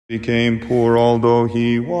Became poor although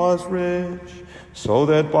he was rich, so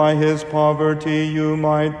that by his poverty you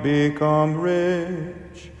might become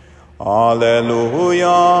rich. Alleluia,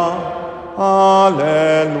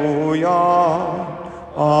 alleluia,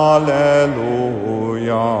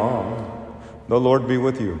 alleluia. The Lord be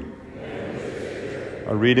with you.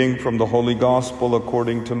 A reading from the Holy Gospel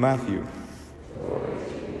according to Matthew.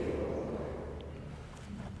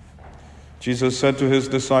 Jesus said to his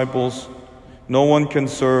disciples, "No one can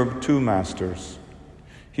serve two masters.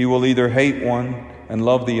 He will either hate one and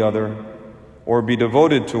love the other, or be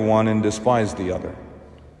devoted to one and despise the other.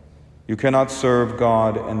 You cannot serve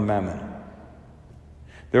God and mammon.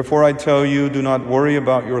 Therefore I tell you, do not worry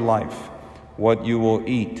about your life, what you will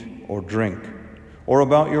eat or drink, or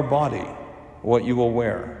about your body, what you will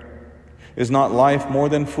wear. Is not life more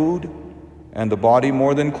than food, and the body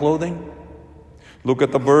more than clothing? Look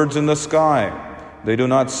at the birds in the sky. They do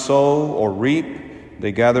not sow or reap.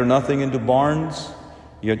 They gather nothing into barns,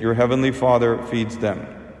 yet your heavenly Father feeds them.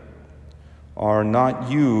 Are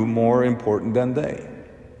not you more important than they?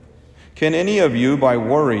 Can any of you, by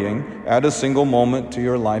worrying, add a single moment to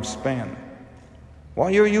your lifespan?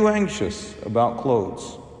 Why are you anxious about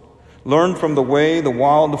clothes? Learn from the way the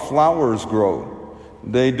wild flowers grow.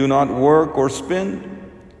 They do not work or spin.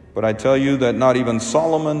 But I tell you that not even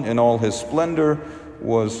Solomon in all his splendor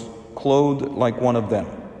was clothed like one of them.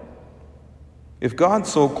 If God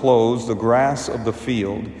so clothes the grass of the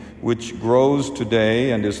field, which grows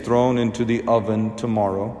today and is thrown into the oven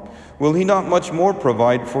tomorrow, will he not much more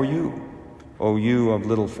provide for you, O you of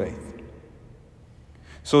little faith?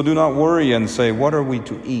 So do not worry and say, what are we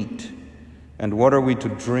to eat? And what are we to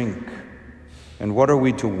drink? And what are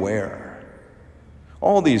we to wear?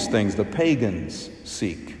 All these things the pagans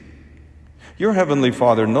seek. Your heavenly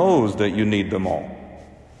Father knows that you need them all.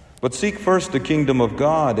 But seek first the kingdom of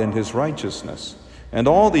God and his righteousness, and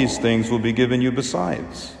all these things will be given you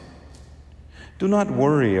besides. Do not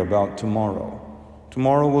worry about tomorrow.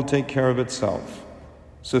 Tomorrow will take care of itself.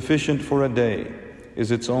 Sufficient for a day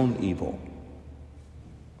is its own evil.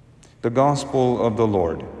 The Gospel of the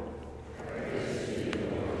Lord.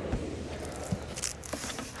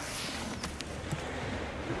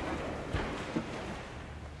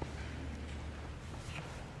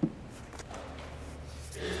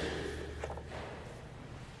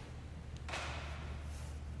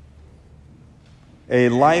 A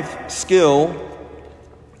life skill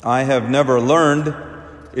I have never learned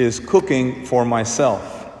is cooking for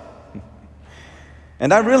myself.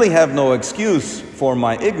 And I really have no excuse for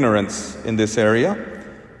my ignorance in this area,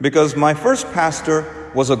 because my first pastor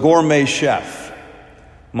was a gourmet chef,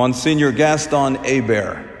 Monsignor Gaston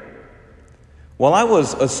Hebert. While I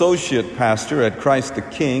was associate pastor at Christ the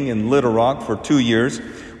King in Little Rock for 2 years,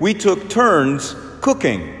 we took turns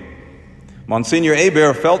cooking. Monsignor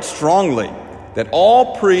Hebert felt strongly that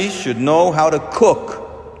all priests should know how to cook.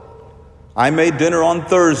 I made dinner on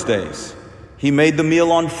Thursdays. He made the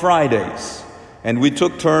meal on Fridays. And we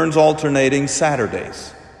took turns alternating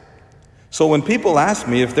Saturdays. So when people asked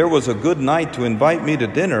me if there was a good night to invite me to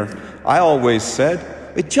dinner, I always said,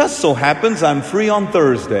 it just so happens I'm free on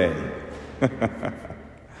Thursday.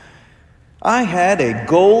 I had a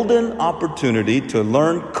golden opportunity to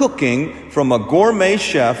learn cooking from a gourmet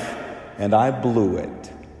chef, and I blew it.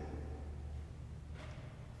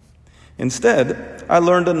 Instead, I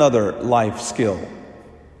learned another life skill,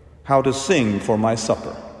 how to sing for my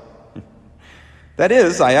supper. That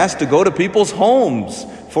is, I asked to go to people's homes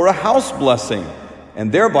for a house blessing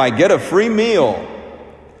and thereby get a free meal.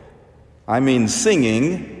 I mean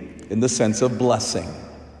singing in the sense of blessing.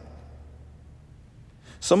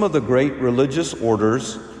 Some of the great religious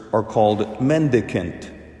orders are called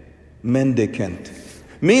mendicant,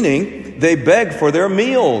 meaning they beg for their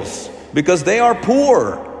meals because they are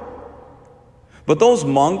poor. But those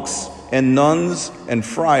monks and nuns and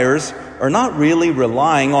friars are not really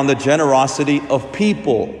relying on the generosity of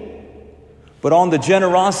people, but on the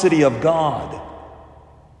generosity of God.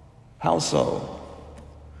 How so?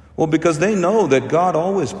 Well, because they know that God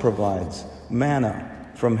always provides manna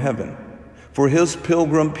from heaven for his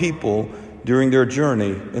pilgrim people during their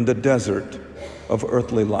journey in the desert of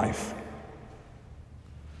earthly life.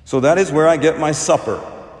 So that is where I get my supper,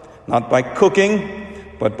 not by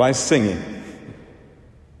cooking, but by singing.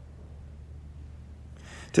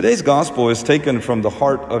 Today's gospel is taken from the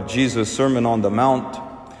heart of Jesus' Sermon on the Mount,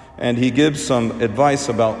 and he gives some advice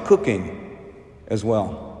about cooking as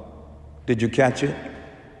well. Did you catch it?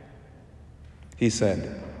 He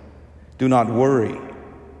said, do not worry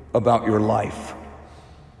about your life,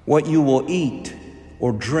 what you will eat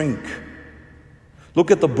or drink.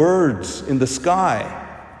 Look at the birds in the sky.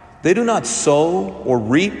 They do not sow or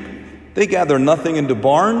reap. They gather nothing into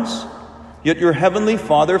barns, yet your heavenly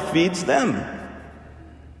Father feeds them.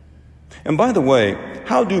 And by the way,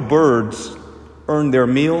 how do birds earn their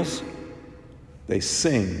meals? They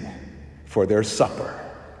sing for their supper.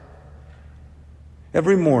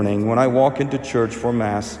 Every morning when I walk into church for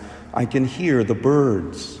Mass, I can hear the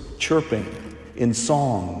birds chirping in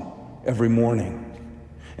song every morning.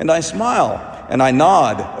 And I smile and I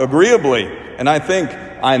nod agreeably, and I think,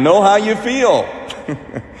 I know how you feel.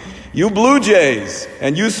 You blue jays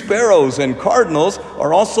and you sparrows and cardinals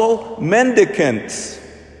are also mendicants,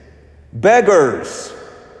 beggars,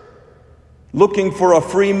 looking for a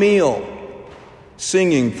free meal,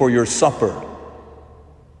 singing for your supper.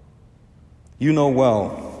 You know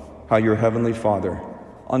well how your heavenly Father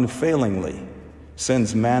unfailingly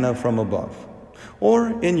sends manna from above,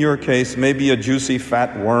 or in your case, maybe a juicy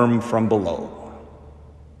fat worm from below.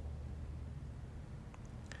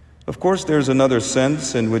 Of course, there's another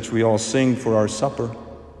sense in which we all sing for our supper,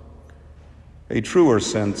 a truer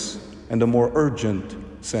sense and a more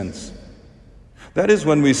urgent sense. That is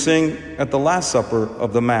when we sing at the Last Supper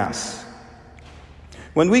of the Mass.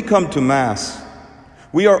 When we come to Mass,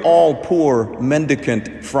 we are all poor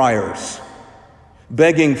mendicant friars,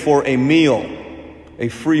 begging for a meal, a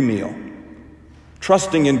free meal,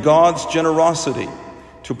 trusting in God's generosity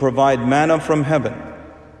to provide manna from heaven.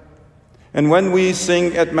 And when we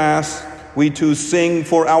sing at Mass, we too sing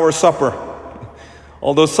for our supper,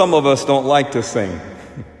 although some of us don't like to sing.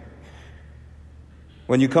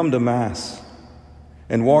 When you come to Mass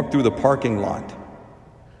and walk through the parking lot,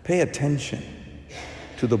 pay attention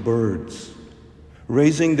to the birds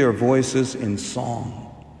raising their voices in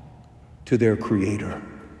song to their Creator.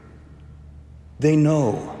 They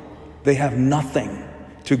know they have nothing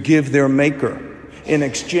to give their Maker in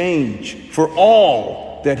exchange for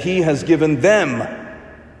all that He has given them,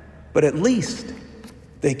 but at least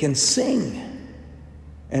they can sing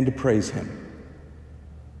and praise Him.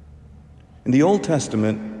 In the Old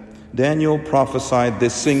Testament, Daniel prophesied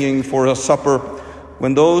this singing for a supper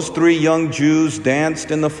when those 3 young Jews danced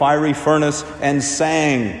in the fiery furnace and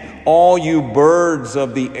sang, "All you birds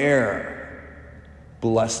of the air,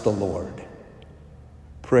 bless the Lord.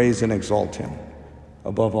 Praise and exalt Him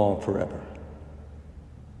above all forever."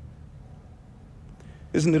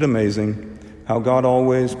 Isn't it amazing how God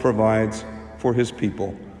always provides for His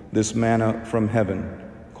people this manna from heaven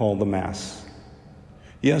called the Mass?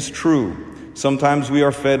 Yes, true, sometimes we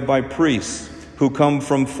are fed by priests who come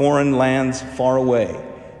from foreign lands far away,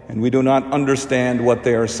 and we do not understand what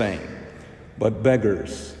they are saying. But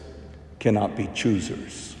beggars cannot be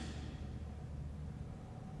choosers.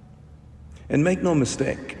 And make no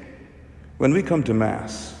mistake, when we come to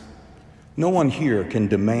Mass, no one here can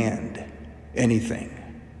demand anything.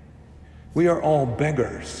 We are all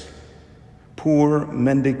beggars, poor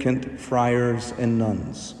mendicant friars and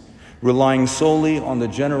nuns, relying solely on the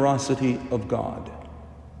generosity of God.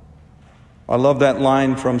 I love that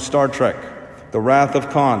line from Star Trek, The Wrath of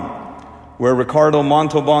Khan, where Ricardo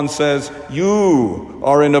Montalban says, "You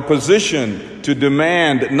are in a position to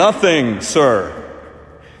demand nothing, sir.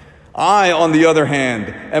 I, on the other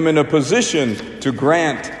hand, am in a position to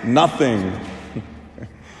grant nothing."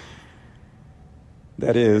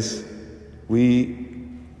 That is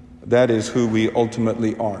who we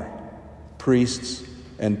ultimately are, priests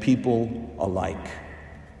and people alike,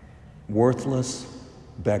 worthless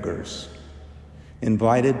beggars,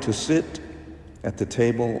 invited to sit at the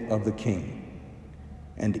table of the King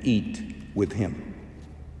and eat with Him.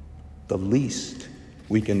 The least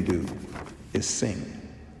we can do is sing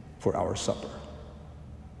for our supper.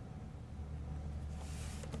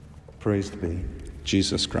 Praised be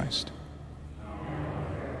Jesus Christ.